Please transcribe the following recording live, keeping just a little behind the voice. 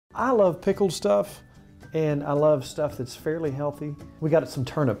I love pickled stuff, and I love stuff that's fairly healthy. We got some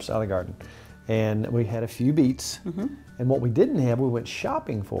turnips out of the garden, and we had a few beets. And what we didn't have, we went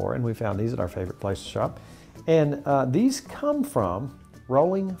shopping for, and we found these at our favorite place to shop. And these come from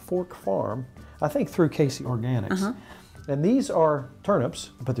Rolling Fork Farm, I think through Casey Organics. And these are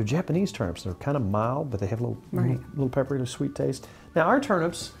turnips, but they're Japanese turnips. They're kind of mild, but they have a little peppery, little sweet taste. Now our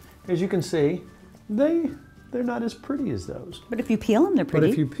turnips, as you can see, they're not as pretty as those. But if you peel them, they're pretty.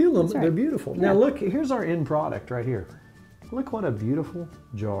 But if you peel them, they're beautiful. Yeah. Now look, here's our end product right here. Look what a beautiful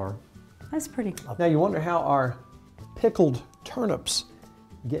jar. That's pretty. Now you wonder how our pickled turnips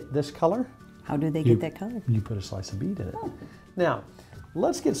get this color? How do they get that color? You put a slice of beet in it. Now,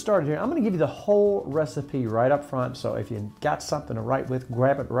 let's get started here. I'm going to give you the whole recipe right up front, so if you got something to write with,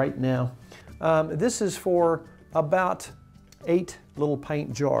 grab it right now. This is for about 8 little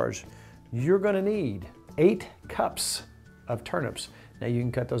pint jars. You're going to need 8 cups of turnips. Now you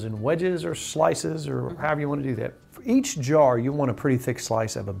can cut those in wedges or slices or however you want to do that. For each jar, you want a pretty thick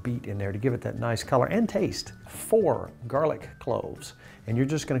slice of a beet in there to give it that nice color and taste. 4 garlic cloves, and you're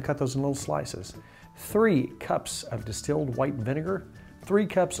just going to cut those in little slices. 3 cups of distilled white vinegar, 3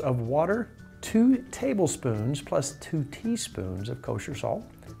 cups of water, 2 tablespoons plus 2 teaspoons of kosher salt,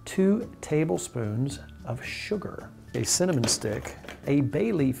 2 tablespoons of sugar, a cinnamon stick, a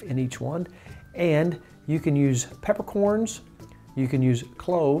bay leaf in each one, and you can use peppercorns, you can use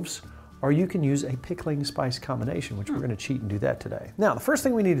cloves, or you can use a pickling spice combination, which we're going to cheat and do that today. Now, the first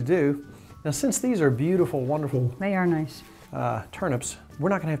thing we need to do, now since these are beautiful, wonderful They are nice. Turnips, we're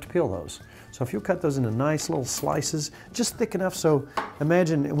not going to have to peel those. So if you'll cut those into nice little slices, just thick enough so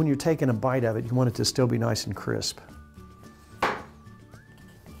imagine when you're taking a bite of it, you want it to still be nice and crisp.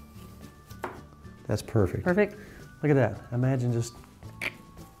 That's perfect. Perfect. Look at that. Imagine just,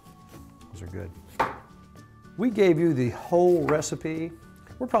 those are good. We gave you the whole recipe.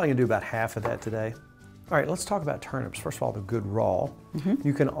 We're probably gonna do about half of that today. All right, let's talk about turnips. First of all, they're good raw.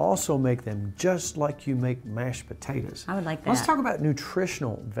 You can also make them just like you make mashed potatoes. I would like that. Let's talk about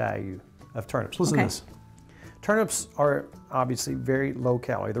nutritional value of turnips. Listen to this. Turnips are obviously very low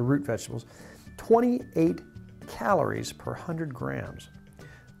calorie. They're root vegetables. 28 calories per 100 grams.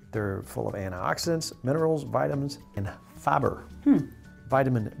 They're full of antioxidants, minerals, vitamins, and fiber.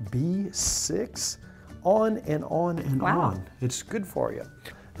 Vitamin B6, on and on and on. It's good for you.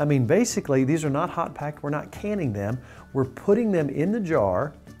 I mean, basically, these are not hot packed. We're not canning them. We're putting them in the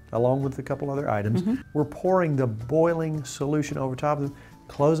jar, along with a couple other items. We're pouring the boiling solution over top of them,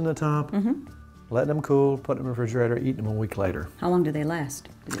 closing the top, letting them cool, putting them in the refrigerator, eating them a week later. How long do they last,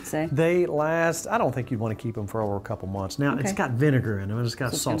 did it say? They last, I don't think you'd want to keep them for over a couple months. Now, it's got vinegar in them, and it's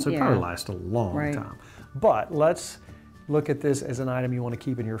got salt, so it probably lasts a long time. But let's look at this as an item you want to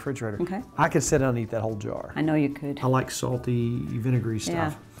keep in your refrigerator. I could sit down and eat that whole jar. I know you could. I like salty, vinegary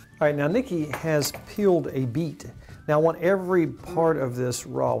stuff. All right, now Nikki has peeled a beet. Now I want every part of this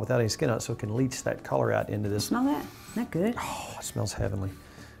raw without any skin on it so it can leach that color out into this. Smell that? Isn't that good? Oh, it smells heavenly.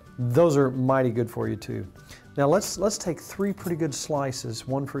 Those are mighty good for you too. Now let's take 3 pretty good slices,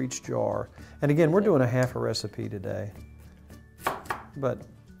 1 for each jar. And again, we're doing a half a recipe today. But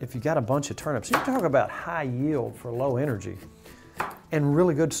if you got a bunch of turnips, you're talking about high yield for low energy and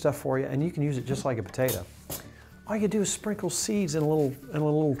really good stuff for you, and you can use it just like a potato. All you do is sprinkle seeds in a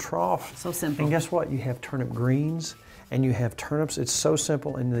little trough. So simple. And guess what? You have turnip greens and you have turnips. It's so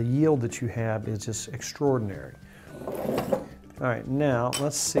simple, and the yield that you have is just extraordinary. All right, now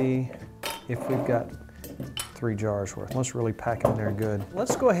let's see if we've got 3 jars worth. Let's really pack them there good.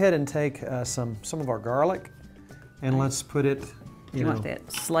 Let's go ahead and take some of our garlic, and let's put it, you know, want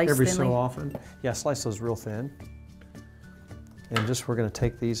that sliced every thinly? so often. Yeah, slice those real thin. And just we're going to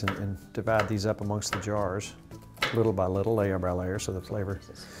take these and divide these up amongst the jars, little by little, layer by layer, so the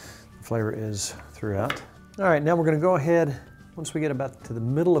flavor is throughout. All right, now we're going to go ahead, once we get about to the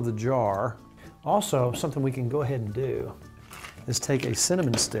middle of the jar, also something we can go ahead and do is take a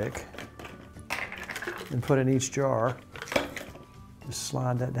cinnamon stick and put in each jar. Just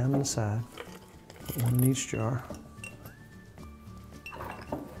slide that down to the side. Put 1 in each jar.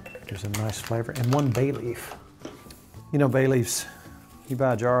 Gives a nice flavor. And 1 bay leaf. You know, bay leaves, you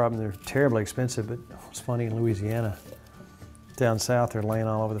buy a jar of them, they're terribly expensive, but it's funny, in Louisiana, down south, they're laying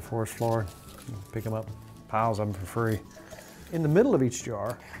all over the forest floor. You pick them up, piles of them for free. In the middle of each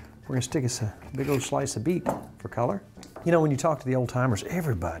jar, we're gonna stick us a big old slice of beet for color. You know, when you talk to the old timers,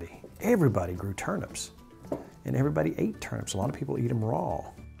 everybody grew turnips, and everybody ate turnips. A lot of people eat them raw.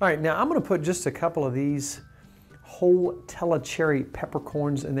 All right, now I'm gonna put just a couple of these whole telecherry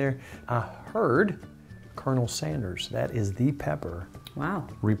peppercorns in there. I heard Colonel Sanders, that is the pepper Wow.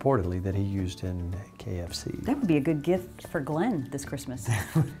 reportedly, that he used in KFC. That would be a good gift for Glenn this Christmas.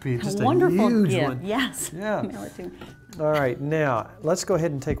 Would be just a wonderful huge gift. one. Yes. Yeah. Mail it to him. All right, now let's go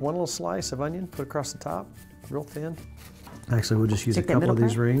ahead and take one little slice of onion, put it across the top, real thin. Actually, we'll just use a Take that couple of middle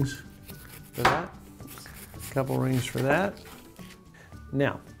these part? rings for that. A couple rings for that.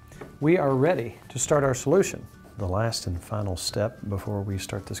 Now, we are ready to start our solution. The last and final step before we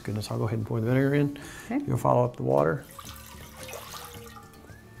start this goodness, I'll go ahead and pour the vinegar in. Okay. You'll follow up the water.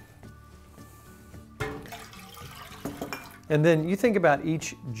 And then you think about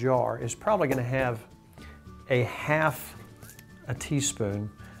each jar is probably going to have a half a teaspoon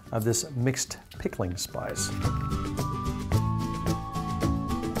of this mixed pickling spice.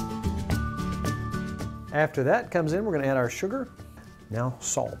 After that comes in, we're going to add our sugar. Now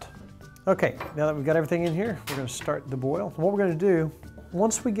salt. Okay, now that we've got everything in here, we're going to start the boil. What we're going to do,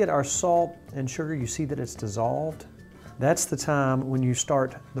 once we get our salt and sugar, you see that it's dissolved. That's the time when you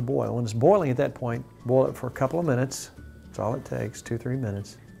start the boil. When it's boiling at that point, boil it for a couple of minutes. That's all it takes, 2-3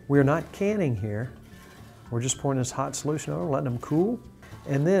 minutes. We're not canning here. We're just pouring this hot solution over, letting them cool,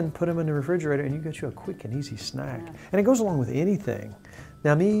 and then put them in the refrigerator, and you get you a quick and easy snack. Yeah. And it goes along with anything.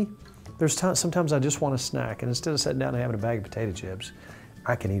 Now me, there's sometimes I just want a snack, and instead of sitting down and having a bag of potato chips,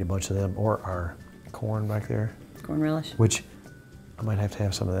 I can eat a bunch of them, or our corn back there. Corn relish. Which I might have to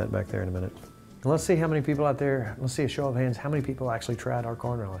have some of that back there in a minute. And let's see how many people out there, let's see a show of hands, how many people actually tried our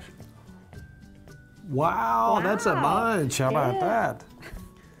corn relish? Wow, that's a bunch. How about that?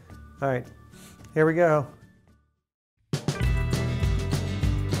 All right, here we go.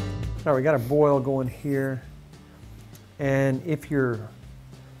 All right, we got a boil going here. And if you're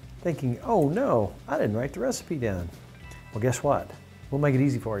thinking, oh no, I didn't write the recipe down. Well, guess what? We'll make it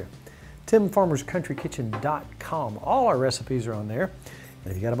easy for you. TimFarmersCountryKitchen.com. All our recipes are on there.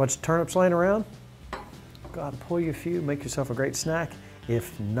 And if you got a bunch of turnips laying around, go out and pull you a few, make yourself a great snack.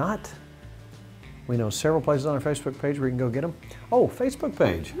 If not, we know several places on our Facebook page where you can go get them. Oh, Facebook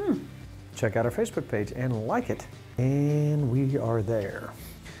page. Check out our Facebook page and like it. And we are there.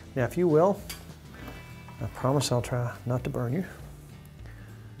 Now, if you will, I promise I'll try not to burn you.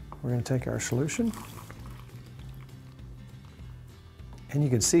 We're going to take our solution. And you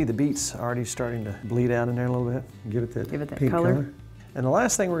can see the beets already starting to bleed out in there a little bit. Give it that pink color. And the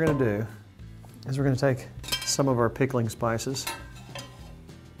last thing we're going to do is we're going to take some of our pickling spices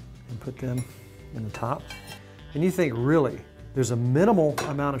and put them in the top. And you think, really, there's a minimal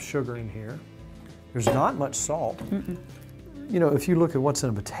amount of sugar in here. There's not much salt. You know, if you look at what's in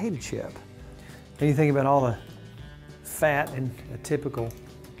a potato chip, and you think about all the fat in a typical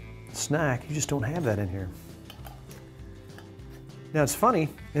snack, you just don't have that in here. Now it's funny,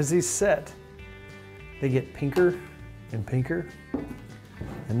 as these set, they get pinker and pinker,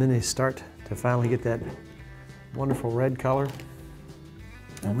 and then they start to finally get that wonderful red color.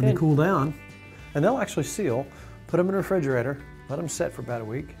 And when they cool down, and they'll actually seal, put them in the refrigerator, let them set for about a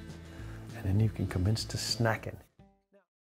week, and then you can commence to snacking.